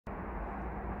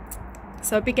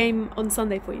So a big game on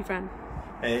Sunday for you, Fran?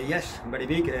 Yes, very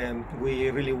big. We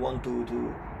really want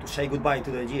to say goodbye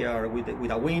to the year with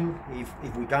a win,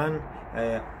 if we can,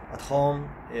 at home,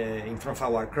 in front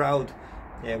of our crowd.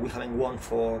 We haven't won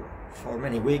for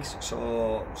many weeks,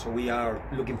 so we are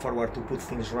looking forward to put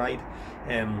things right.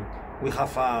 We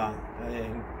have a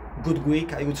good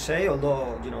week, I would say,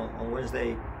 although on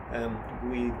Wednesday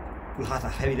we had a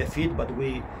heavy defeat, but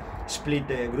we split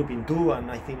the group in two, and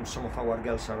I think some of our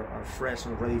girls are fresh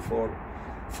and ready for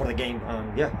the game.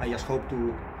 And yeah, I just hope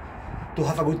to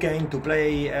have a good game, to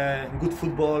play good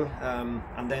football,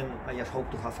 and then I just hope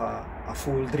to have a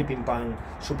full dripping pan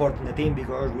supporting the team,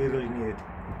 because we really need it.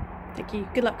 Thank you.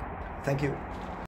 Good luck. Thank you.